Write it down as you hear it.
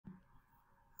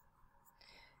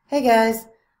Hey guys,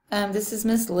 this is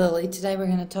Miss Lily. Today we're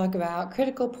going to talk about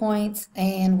critical points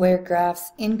and where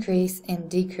graphs increase and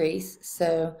decrease.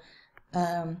 So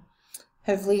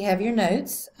hopefully you have your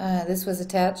notes. This was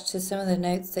attached to some of the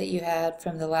notes that you had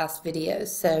from the last videos.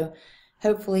 So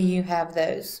hopefully you have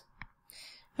those.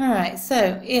 Alright,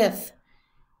 so if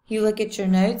you look at your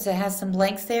notes, it has some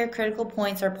blanks there. Critical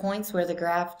points are points where the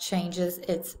graph changes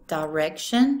its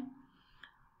direction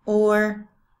or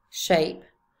shape.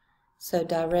 So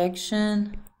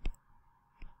direction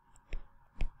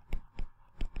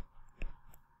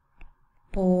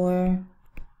or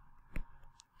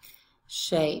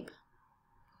shape.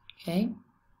 Okay.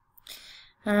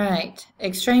 All right.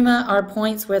 Extrema are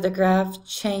points where the graph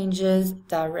changes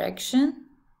direction.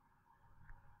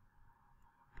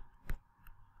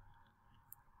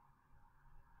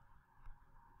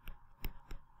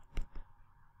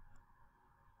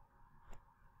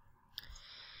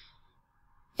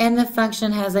 And the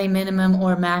function has a minimum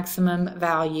or maximum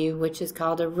value, which is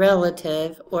called a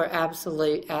relative or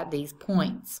absolute at these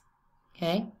points.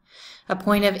 Okay. A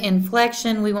point of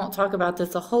inflection, we won't talk about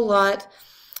this a whole lot,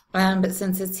 but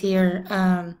since it's here,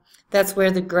 that's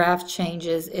where the graph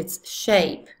changes its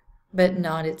shape, but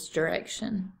not its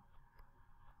direction.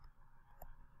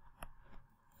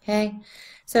 Okay,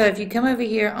 so if you come over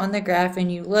here on the graph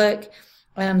and you look,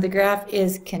 the graph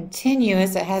is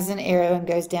continuous. It has an arrow and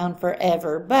goes down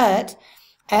forever, but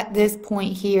at this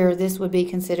point here, this would be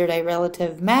considered a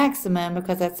relative maximum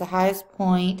because that's the highest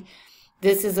point.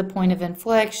 This is a point of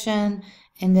inflection,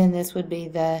 and then this would be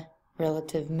the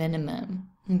relative minimum.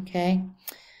 Okay,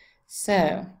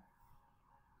 so,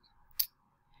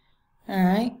 all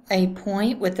right, a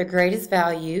point with the greatest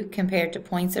value compared to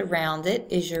points around it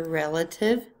is your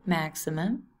relative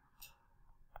maximum.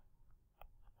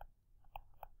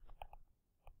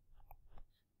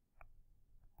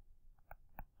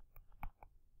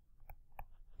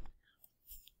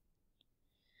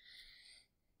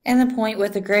 And the point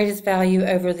with the greatest value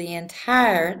over the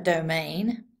entire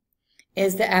domain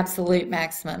is the absolute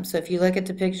maximum. So if you look at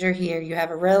the picture here, you have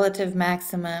a relative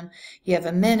maximum, you have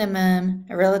a minimum,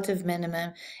 a relative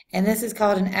minimum, and this is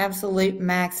called an absolute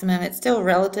maximum. It's still a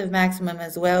relative maximum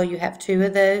as well. You have two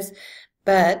of those,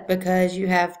 but because you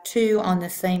have two on the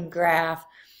same graph,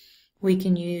 we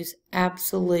can use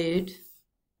absolute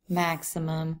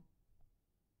maximum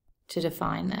to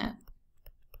define that.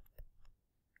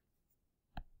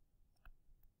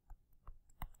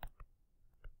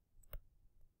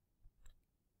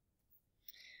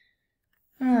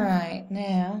 All right,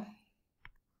 now,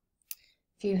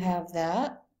 if you have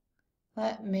that,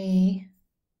 let me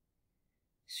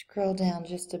scroll down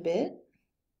just a bit.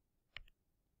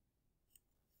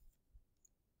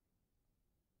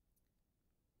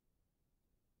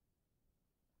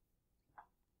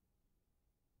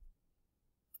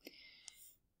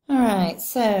 All right,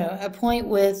 so a point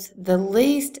with the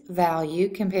least value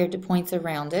compared to points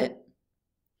around it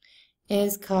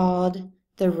is called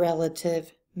the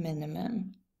relative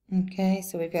minimum. Okay,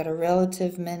 so we've got a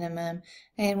relative minimum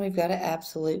and we've got an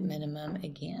absolute minimum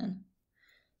again.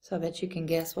 So I bet you can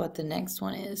guess what the next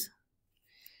one is.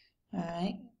 All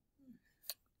right,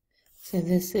 so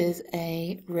this is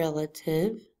a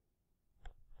relative.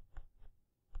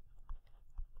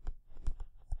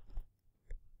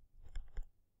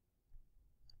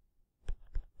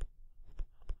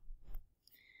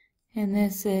 And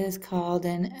this is called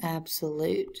an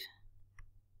absolute.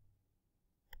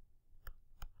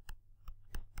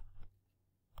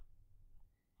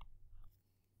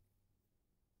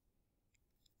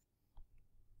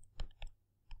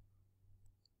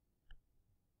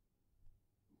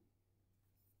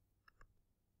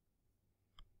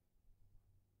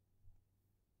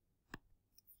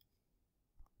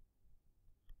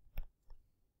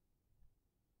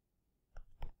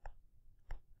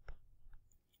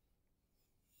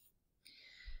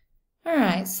 All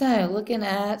right, so looking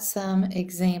at some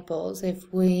examples,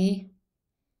 if we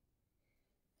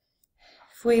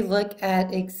look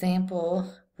at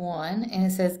example 1, and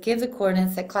it says, give the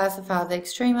coordinates that classify the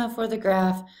extrema for the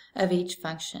graph of each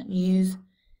function. Use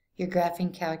your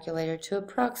graphing calculator to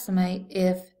approximate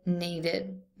if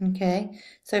needed. Okay,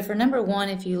 so for number 1,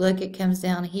 if you look, it comes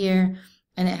down here,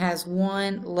 and it has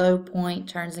one low point,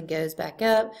 turns and goes back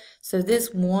up. So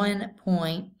this one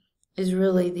point is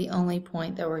really the only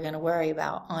point that we're going to worry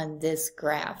about on this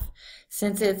graph.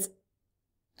 Since it's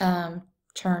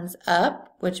turns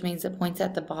up, which means it points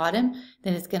at the bottom,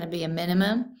 then it's going to be a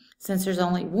minimum. Since there's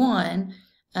only one,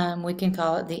 we can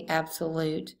call it the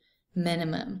absolute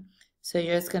minimum. So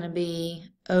you're just going to be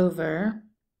over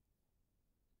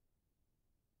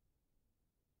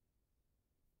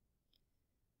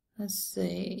let's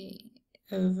see,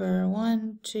 over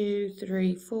 1, 2,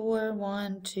 3, 4,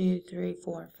 1, 2, 3,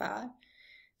 4, 5.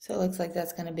 So it looks like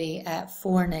that's going to be at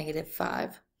 4,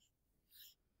 -5.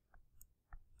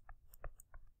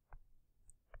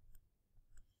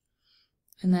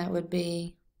 And that would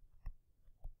be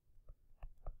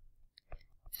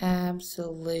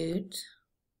absolute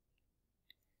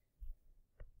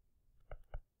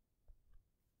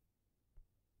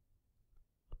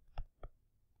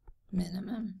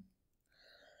minimum.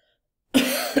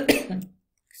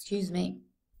 Excuse me.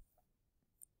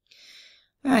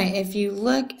 All right, if you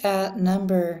look at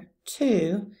number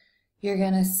 2, you're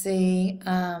going to see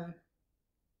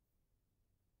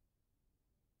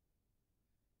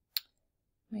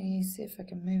let me see if I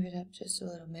can move it up just a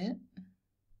little bit.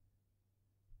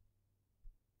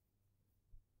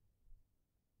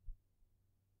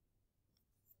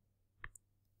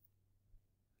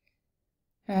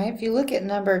 All right, if you look at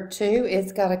number 2,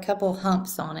 it's got a couple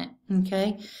humps on it,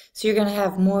 okay? So you're going to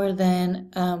have more than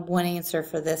one answer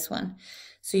for this one.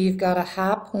 So you've got a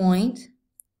high point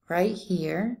right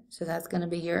here, so that's going to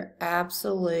be your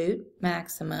absolute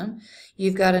maximum.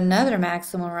 You've got another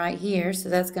maximum right here, so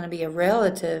that's going to be a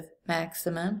relative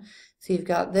maximum. So you've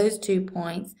got those 2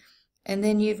 points, and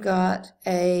then you've got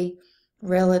a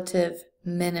relative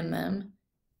minimum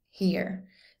here.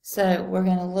 So we're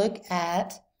going to look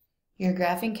at your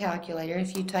graphing calculator.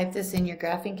 If you type this in your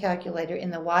graphing calculator in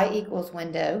the y =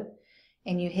 window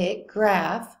and you hit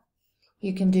graph,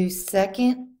 you can do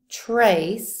second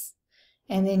trace,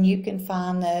 and then you can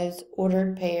find those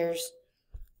ordered pairs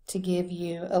to give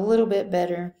you a little bit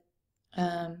better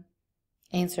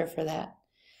answer for that.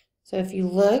 So if you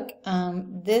look,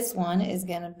 this one is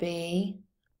going to be,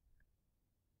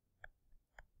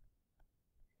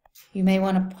 you may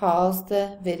want to pause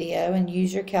the video and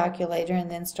use your calculator and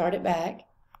then start it back.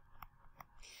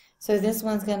 So this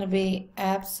one's going to be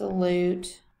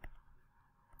absolute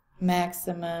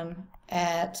maximum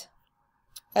at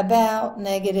about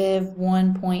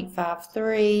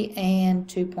 -1.53 and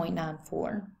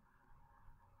 2.94.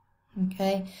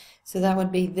 Okay, so that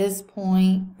would be this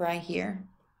point right here.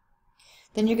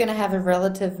 Then you're going to have a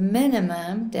relative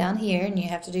minimum down here, and you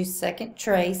have to do second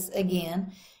trace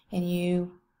again, and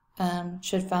you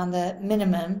should find the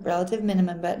minimum, relative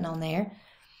minimum button on there.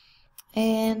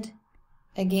 And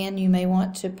again, you may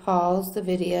want to pause the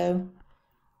video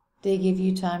to give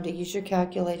you time to use your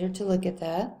calculator to look at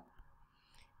that.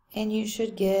 And you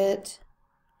should get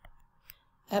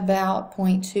about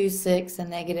 0.26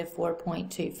 and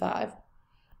 -4.25.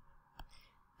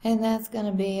 And that's going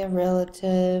to be a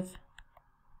relative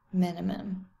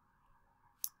minimum.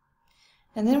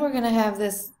 And then we're going to have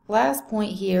this last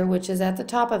point here, which is at the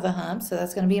top of the hump, so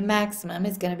that's going to be a maximum.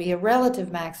 It's going to be a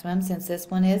relative maximum since this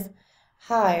one is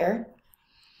higher.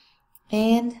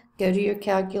 And go to your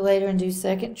calculator and do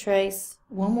second trace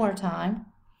one more time,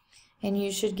 and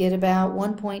you should get about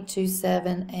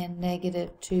 1.27 and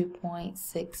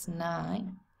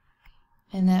 -2.69.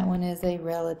 And that one is a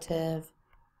relative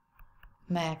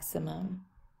maximum.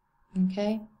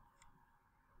 Okay?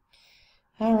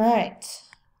 All right.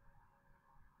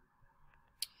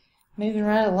 Moving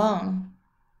right along.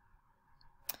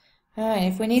 All right,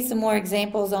 if we need some more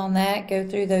examples on that, go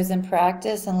through those in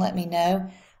practice and let me know.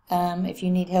 If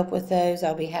you need help with those,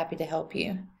 I'll be happy to help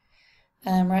you.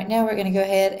 Right now we're going to go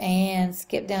ahead and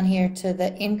skip down here to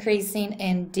the increasing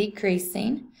and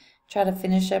decreasing. Try to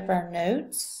finish up our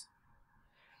notes.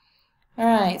 All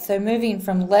right, so moving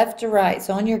from left to right.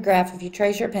 So on your graph, if you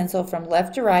trace your pencil from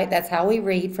left to right, that's how we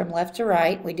read, from left to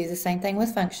right. We do the same thing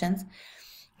with functions.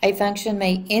 A function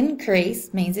may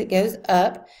increase, means it goes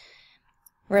up,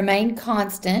 remain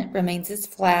constant, means it's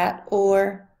flat,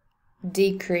 or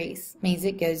decrease, means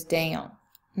it goes down.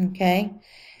 Okay,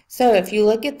 so if you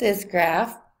look at this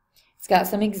graph, it's got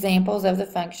some examples of the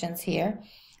functions here.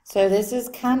 So this is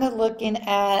kind of looking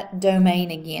at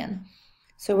domain again.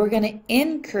 So we're going to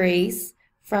increase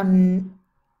from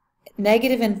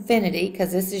negative infinity,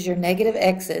 because this is your negative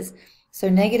x's, so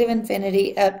negative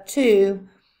infinity up to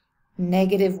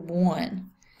 -1.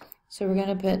 So we're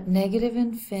going to put negative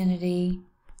infinity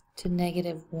to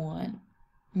 -1.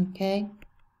 Okay?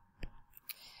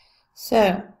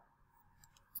 So,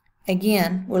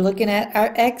 again, we're looking at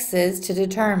our x's to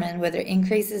determine whether it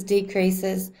increases,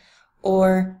 decreases,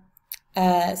 or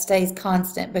stays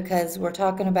constant, because we're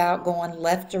talking about going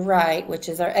left to right, which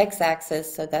is our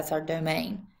x-axis, so that's our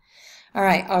domain. All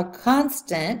right, our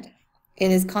constant,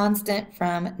 it is constant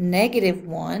from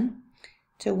 -1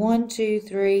 to 1, 2,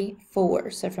 3,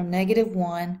 4. So from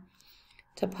 -1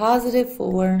 to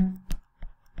 +4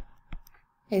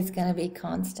 is going to be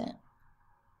constant.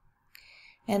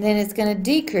 And then it's going to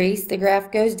decrease. The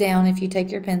graph goes down. If you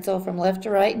take your pencil from left to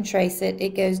right and trace it,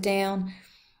 it goes down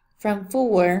from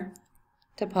 4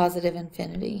 to positive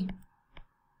infinity.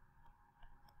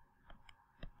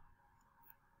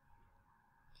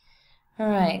 All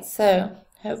right, so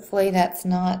hopefully that's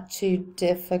not too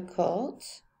difficult.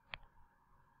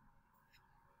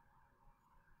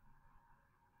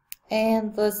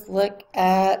 And let's look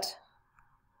at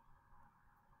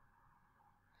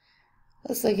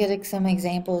some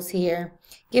examples here.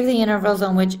 Give the intervals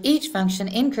on which each function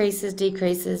increases,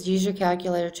 decreases. Use your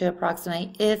calculator to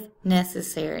approximate if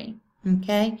necessary.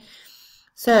 Okay?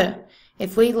 So,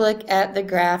 if we look at the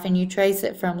graph and you trace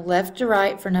it from left to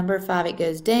right for number 5, it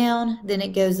goes down, then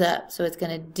it goes up. So it's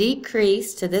going to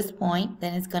decrease to this point,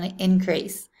 then it's going to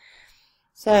increase.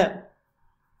 So,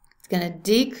 it's going to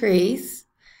decrease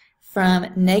from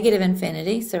negative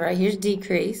infinity. So right here's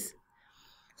decrease.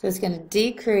 So it's going to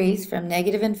decrease from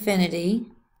negative infinity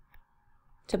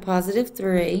to positive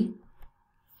 3.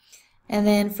 And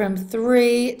then from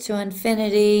 3 to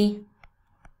infinity,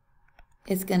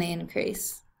 it's going to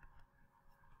increase.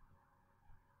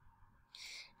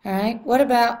 All right, what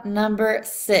about number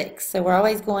 6? So we're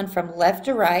always going from left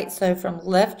to right. So from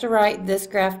left to right, this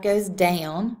graph goes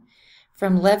down.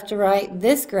 From left to right,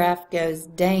 this graph goes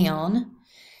down.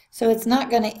 So it's not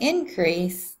going to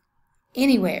increase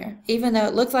anywhere. Even though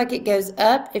it looks like it goes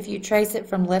up, if you trace it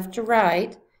from left to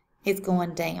right, it's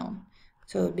going down.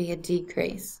 So it would be a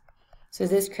decrease. So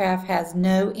this graph has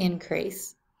no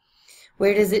increase.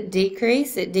 Where does it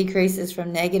decrease? It decreases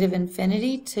from negative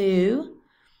infinity to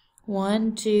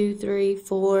 1, 2, 3,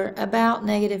 4, about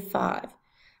negative 5.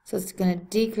 So it's going to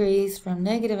decrease from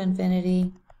negative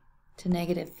infinity to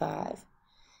negative 5.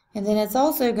 And then it's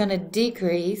also going to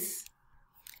decrease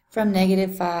from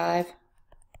negative 5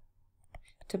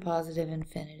 to positive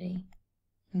infinity.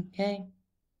 Okay?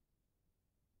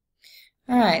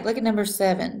 All right, look at number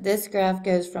 7. This graph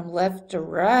goes from left to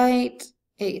right.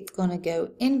 It's going to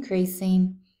go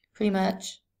increasing pretty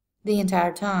much the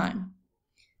entire time.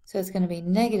 So it's going to be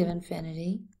negative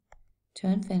infinity to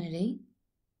infinity.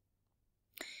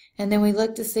 And then we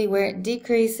look to see where it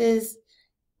decreases.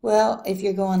 Well, if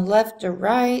you're going left to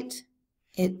right,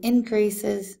 it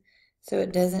increases, so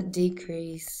it doesn't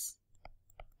decrease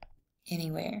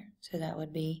anywhere. So that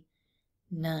would be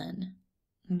none.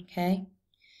 Okay?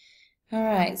 All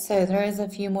right, so there is a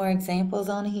few more examples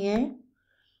on here.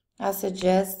 I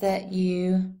suggest that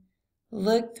you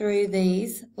look through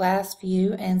these last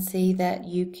few and see that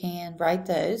you can write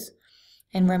those.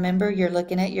 And remember, you're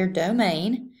looking at your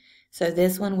domain. So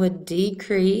this one would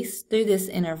decrease through this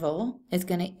interval. It's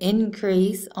going to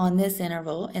increase on this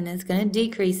interval, and then it's going to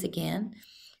decrease again.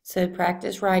 So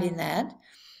practice writing that.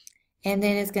 And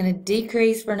then it's going to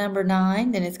decrease for number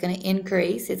 9, then it's going to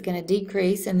increase, it's going to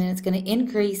decrease, and then it's going to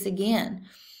increase again.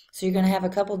 So you're going to have a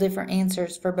couple different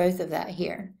answers for both of that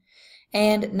here.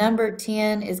 And number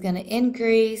 10 is going to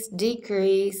increase,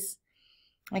 decrease.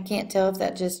 I can't tell if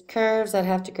that just curves. I'd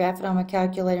have to graph it on my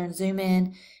calculator and zoom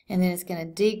in. And then it's going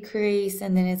to decrease,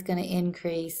 and then it's going to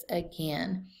increase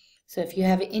again. So if you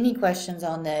have any questions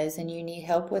on those and you need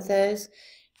help with those,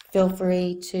 feel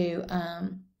free to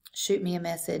shoot me a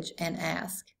message and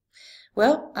ask.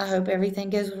 Well, I hope everything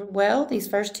goes well these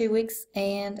first 2 weeks,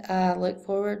 and I look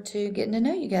forward to getting to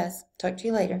know you guys. Talk to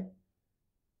you later.